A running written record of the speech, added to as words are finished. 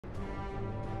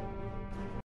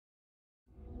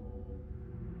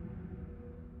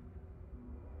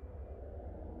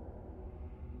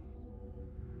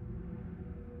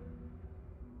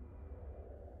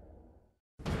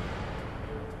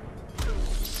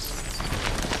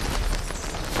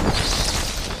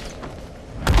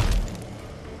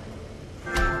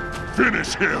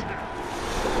Finish him!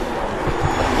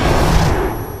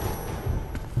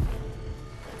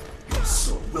 Your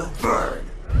soul will burn!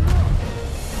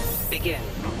 Begin.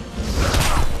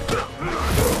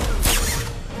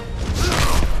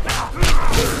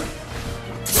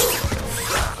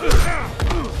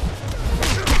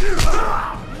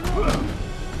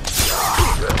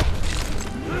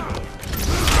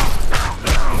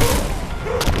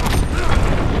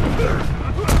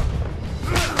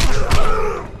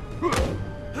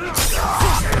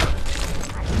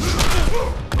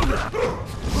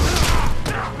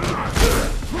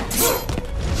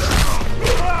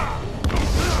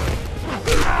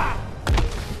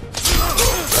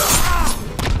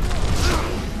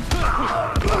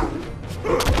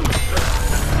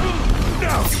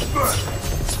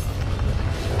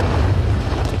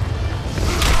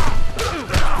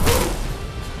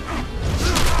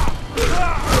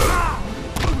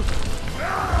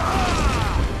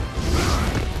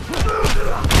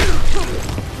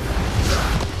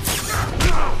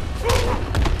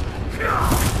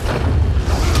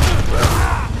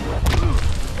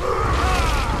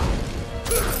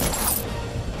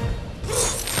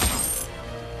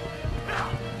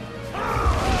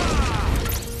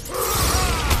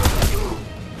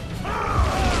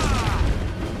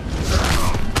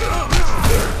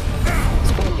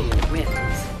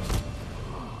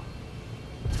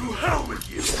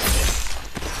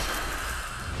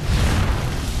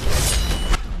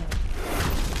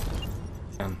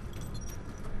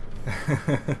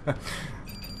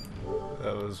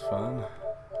 That was fun.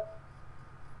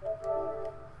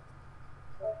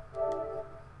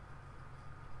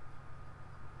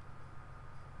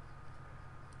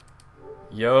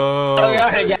 Yo! Oh,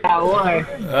 I got one.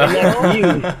 And that's you.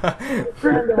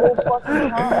 The whole fucking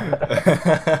time.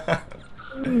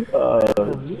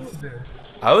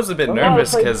 I was a bit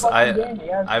nervous because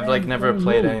I've like never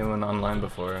played anyone online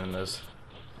before in this.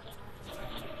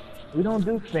 We don't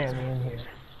do spamming in here.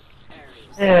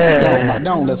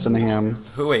 Don't listen to him.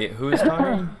 Who is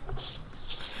talking?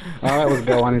 Oh, that was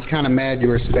going. He's kind of mad you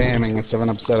were spamming and so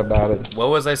upset about it. What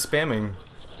was I spamming?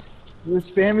 You were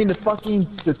spamming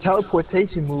the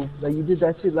teleportation move. Like you did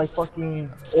that shit like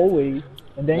fucking always.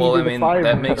 And then Well, you I did mean, the fire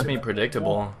that move. makes me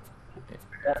predictable.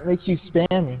 That makes you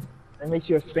spamming. That makes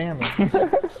you a spammer.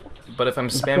 But if I'm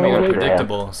spamming, I'm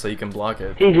predictable, so you can block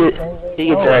it. He gets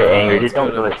very angry. Just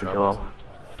don't listen to him.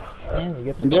 Man, you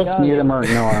get the Just mute him or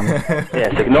ignore him.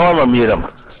 Yes, ignore him or mute him.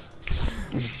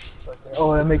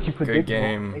 Oh, that makes you predictable. Good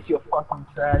game. Makes you a fucking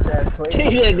trash ass player. He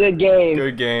did a good game.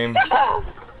 Good game. I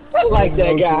like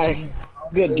that guy.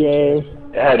 Good game.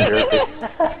 Yeah,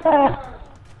 derp.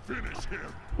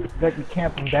 Like you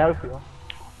camp from Battlefield.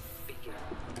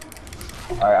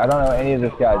 Alright, I don't know any of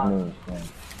this guy's moves, man.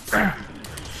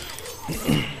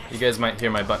 You guys might hear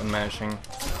my button mashing.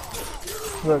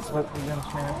 Look, we're gonna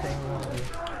spam thing.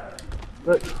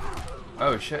 Look.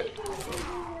 Oh shit.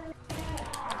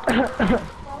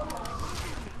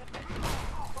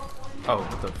 Oh,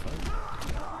 what the fuck?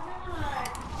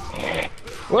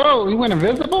 Whoa, he went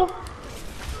invisible?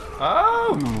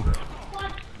 Oh!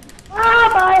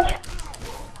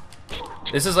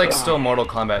 This is like still Mortal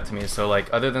Kombat to me, so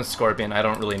like other than Scorpion, I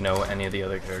don't really know any of the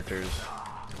other characters.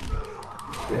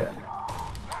 Yeah.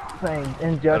 Same.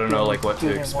 I don't know like what to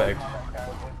expect.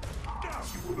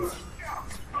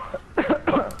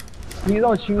 You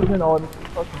don't choose in all the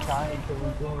fucking time until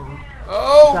we're doing it.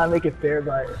 Oh! Trying to make it fair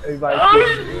by everybody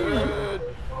choosing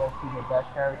the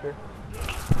best character.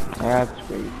 That's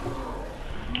sweet.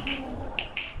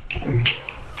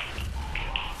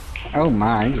 Oh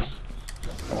my.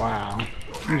 Wow.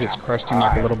 You just crushed him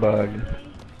like a little bug.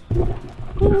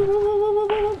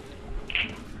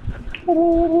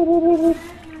 Oh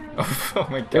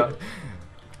my god.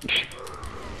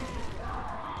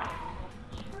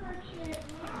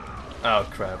 Oh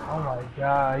crap. Oh my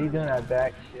god, he's doing that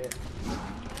back shit.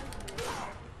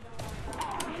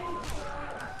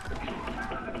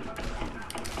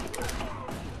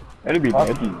 That'd be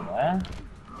Nikki, man.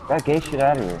 That gay shit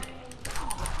out of here.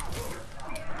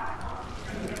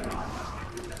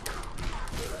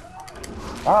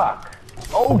 Fuck.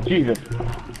 Oh, Jesus.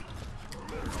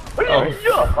 Oh,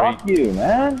 Fuck you,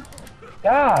 man.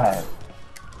 God.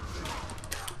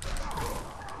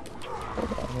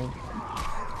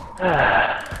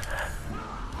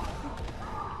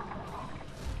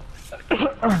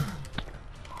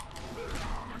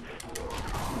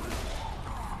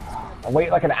 I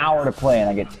wait like an hour to play and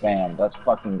I get spammed. That's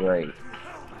fucking great.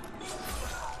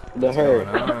 The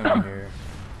hurt.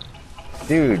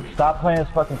 Dude, stop playing this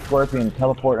fucking Scorpion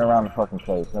teleporting around the fucking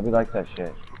place. Nobody likes that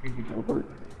shit.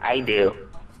 I do.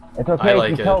 It's okay I if like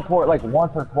you it. teleport like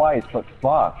once or twice, but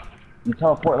fuck. You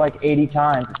teleport like 80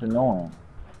 times, it's annoying.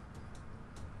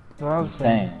 What I'm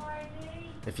saying. Insane.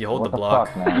 If you hold What the the block,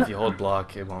 fuck, man? if you hold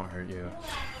block, it won't hurt you.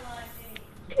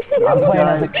 I'm playing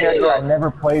as a character I never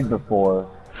played before,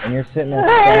 and you're sitting there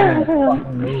spamming a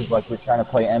fucking move like you're trying to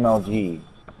play MLG.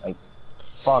 Like,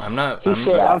 fuck. I'm not. He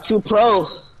said, I'm too pro.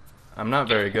 I'm not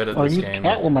very good at Oh, this you game.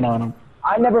 Catwoman on him.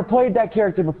 I never played that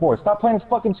character before. Stop playing as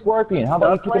fucking Scorpion. How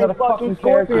about you pick another fucking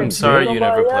character? I'm sorry you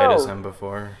never Somebody played as else. him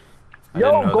before. I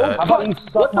Yo, didn't know go that. How about you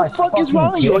suck What my the fuck is fucking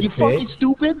wrong with you? Are you dick, fucking bitch?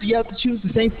 stupid? Do you have to choose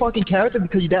the same fucking character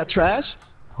because you're that trash?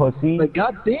 Pussy. Like,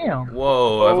 goddamn.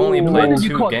 Whoa, I've only Why played did you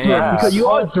 2 call games. derp? Because you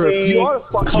are derp. You are a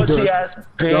fucking Pussy derp. ass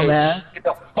bitch. Dumbass. Get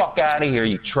the fuck out of here,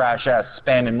 you trash ass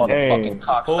spamming motherfucking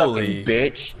Holy cocksucking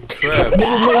bitch. crap.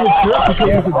 Niggas made it derp because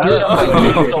he's a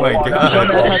derp. Oh my Dumbass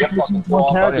god. has to choose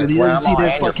one character. He doesn't see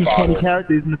there's fucking 20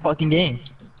 characters in the fucking game.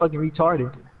 Fucking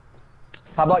retarded.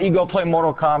 How about you go play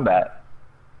Mortal Kombat?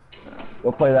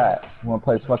 Go play that. You wanna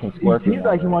play this fucking He Scorpion? seems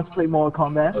like he wants to play Mortal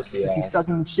Kombat. Pussy He's ass.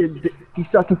 sucking shit. He's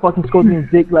sucking fucking Scorpion's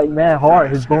dick like mad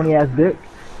hard. His bony ass dick.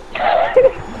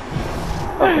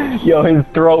 Yo, his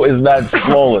throat is that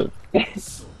swollen.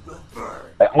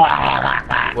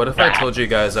 What if I told you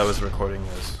guys I was recording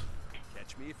this?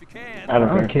 I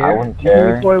don't care. I wouldn't You can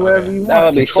care. record whatever you That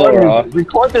want. would be so raw.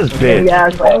 Record this bitch. Yeah,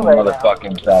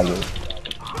 Motherfucking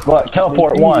faggot. What?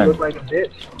 Teleport You 1. look like a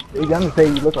bitch. You're gonna say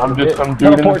you look like a bitch. some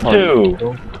dude Teleport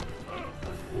 2.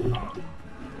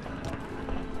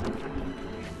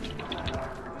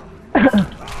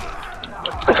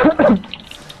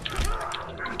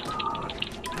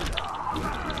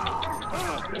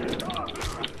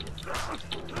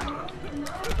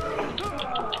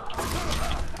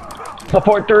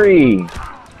 Teleport 3.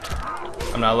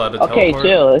 I'm not allowed to Okay, teleport?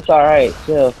 chill. It's alright.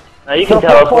 Chill. Now you can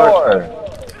teleport.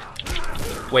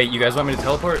 4. Wait, you guys want me to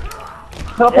teleport?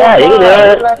 Yeah, you can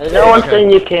do it. No one's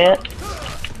saying you can't.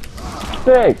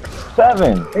 6,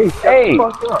 7, Hey, shut 8. the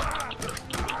fuck up.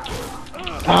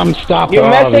 I'm stopping. You're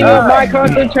messing with that. my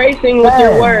concentration with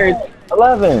your 10. words.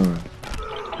 11.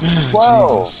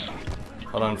 12.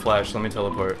 Hold on, Flash, let me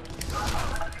teleport.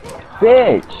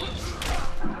 Bitch.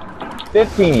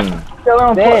 15.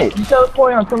 Bitch. You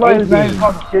teleporting on somebody who's not even 18.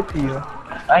 talking shit to you.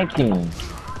 19.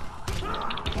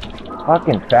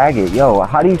 Fucking faggot. Yo,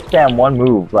 how do you spam one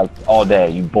move like all day,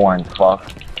 you boring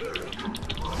fuck?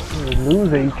 You're a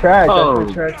loser. You trash. Oh. That's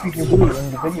what trash people do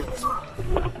in the video.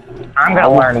 I'm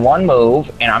gonna learn one move,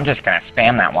 and I'm just gonna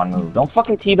spam that one move. Don't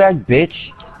fucking teabag,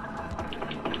 bitch.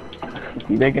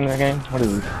 Teabag in the game? What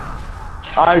is this?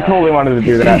 I totally wanted to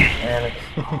do that.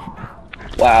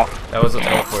 Wow. That was a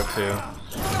teleport too.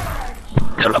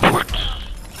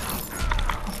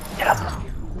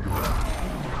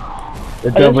 The I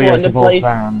just wanted to play.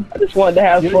 fan. I just wanted to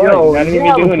have fun. Yo, I didn't you even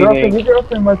have do a girlfriend. anything. Your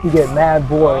girlfriend must get mad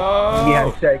bored when you Oh.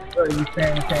 having sex. Or you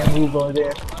saying the same move over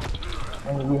there,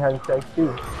 and you having sex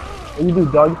too. And you do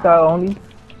doggy style only.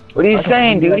 What are you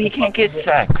saying, dude? He can't get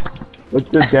sex. What's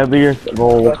the deadliest of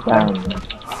all fans?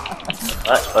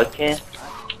 What can't?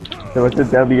 So what's the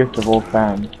deadliest of all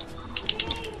fans?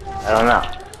 I don't know.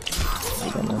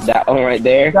 That one right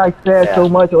there. This guy says so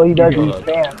much. All he does is Hold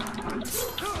spam.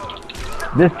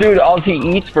 This dude, all he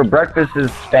eats for breakfast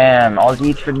is spam. All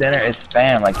he eats for dinner is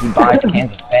spam. Like, he buys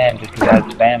cans of spam just because it has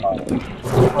spam on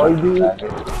it. All you do is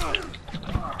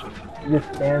he just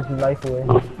spams his life away.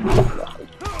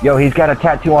 Yo, he's got a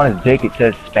tattoo on his dick. It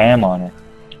says spam on it.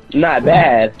 Not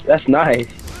bad. That's nice.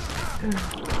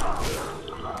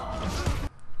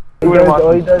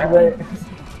 All he does is like,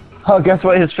 Oh, guess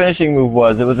what his finishing move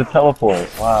was? It was a teleport.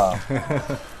 Wow.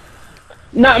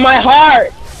 Not my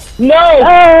heart. No.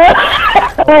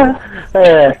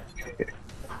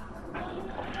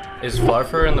 Is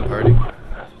Flarfer in the party?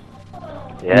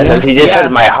 Yeah, because he just Yeah.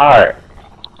 said my heart.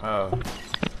 Oh.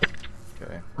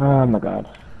 Okay. Oh my god.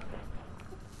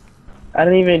 I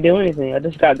didn't even do anything. I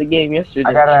just got the game yesterday.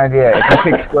 I got an idea. If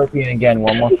you pick Scorpion again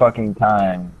one more fucking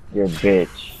time, you're a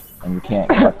bitch. And you can't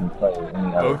fucking play with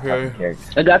any other Okay. fucking character.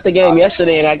 I got the game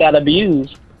yesterday and I got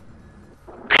abused.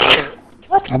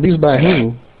 Abused by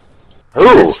who?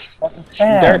 Who?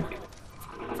 Spam.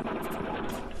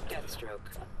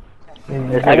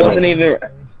 Deathstroke. I wasn't even.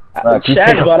 Look, you Shaq,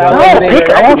 pick a but I No, wasn't even pick,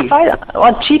 I want ready. fight. I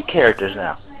want cheap characters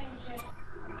now.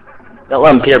 Don't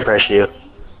let him peer pressure you.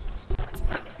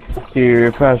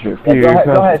 Peer pressure. Go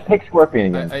ahead, pick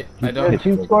Scorpion again. I don't.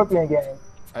 choose Scorpion again.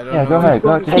 I don't Yeah, know. go ahead.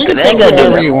 Go Pick ahead. it. Ain't gonna do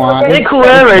Whoever you want. Pick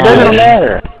whoever. It doesn't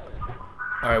matter.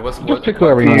 Alright, what's Just what? pick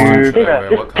whoever you want. Alright,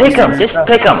 Pick, what just pick him. costume? Just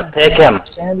pick him. Pick him.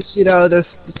 Spam the shit out of this.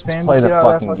 Spam Play the the shit out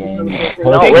of fucking that game.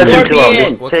 fucking No, Pick listen to Scorpion.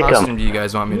 him. What Just pick costume him. do you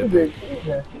guys want me to pick?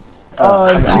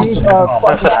 I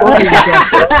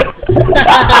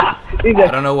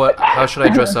don't know what. How should I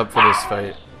dress up for this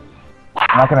fight?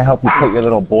 I'm not gonna help you put your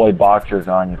little boy boxers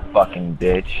on, you fucking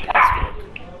bitch.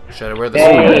 Should I wear the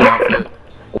Scorpion outfit?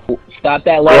 Stop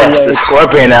that Yeah, low the word.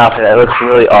 scorpion outfit. That looks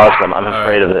really awesome. I'm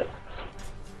afraid of it.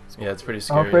 Yeah, it's pretty I'm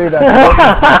scary. afraid that.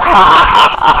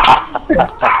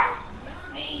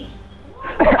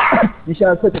 You should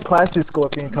have took a classic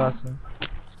scorpion costume.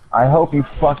 I hope you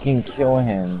fucking kill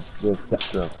him with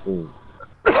extra food.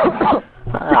 Hey,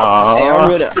 I'm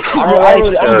going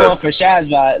for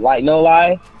Shazbot, like, no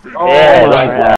lie. Yeah, like that.